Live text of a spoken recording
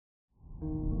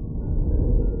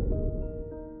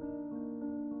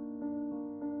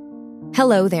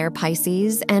Hello there,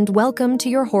 Pisces, and welcome to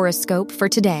your horoscope for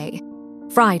today,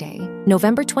 Friday,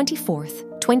 November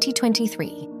 24th,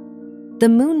 2023. The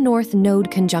Moon-North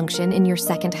Node conjunction in your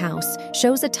second house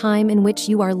shows a time in which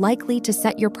you are likely to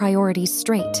set your priorities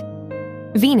straight.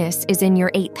 Venus is in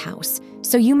your 8th house,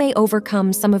 so you may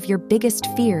overcome some of your biggest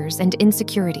fears and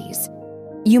insecurities.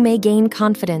 You may gain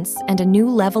confidence and a new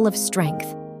level of strength.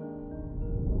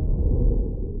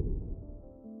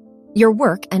 Your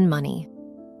work and money.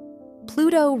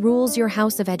 Pluto rules your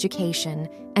house of education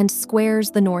and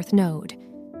squares the North Node,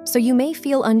 so you may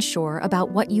feel unsure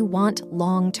about what you want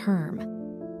long-term.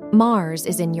 Mars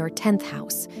is in your 10th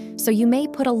house, so you may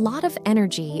put a lot of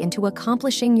energy into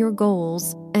accomplishing your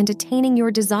goals and attaining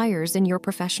your desires in your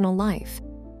professional life.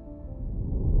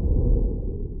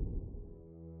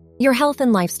 Your health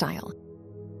and lifestyle.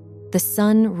 The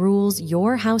Sun rules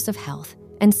your house of health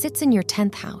and sits in your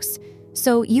 10th house,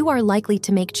 so you are likely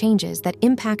to make changes that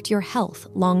impact your health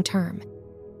long-term.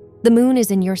 The Moon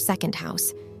is in your 2nd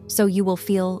house, so you will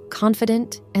feel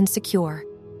confident and secure.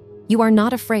 You are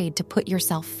not afraid to put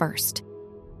yourself first.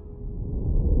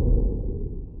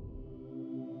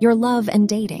 Your love and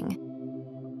dating.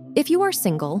 If you are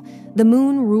single, the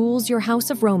Moon rules your house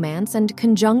of romance and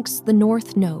conjuncts the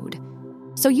North Node,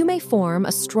 so you may form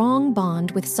a strong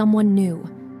bond with someone new.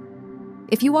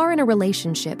 If you are in a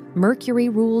relationship, Mercury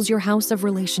rules your house of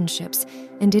relationships,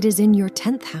 and it is in your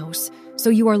 10th house, so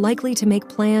you are likely to make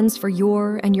plans for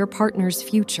your and your partner's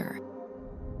future.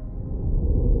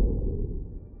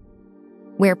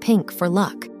 Wear pink for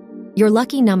luck. Your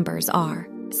lucky numbers are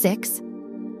 6,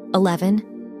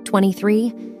 11,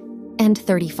 23, and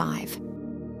 35.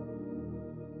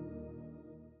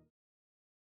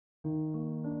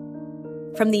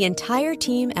 From the entire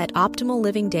team at Optimal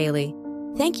Living Daily,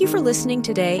 thank you for listening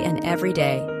today and every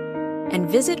day. And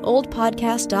visit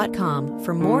oldpodcast.com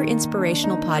for more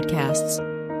inspirational podcasts.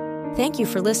 Thank you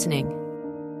for listening.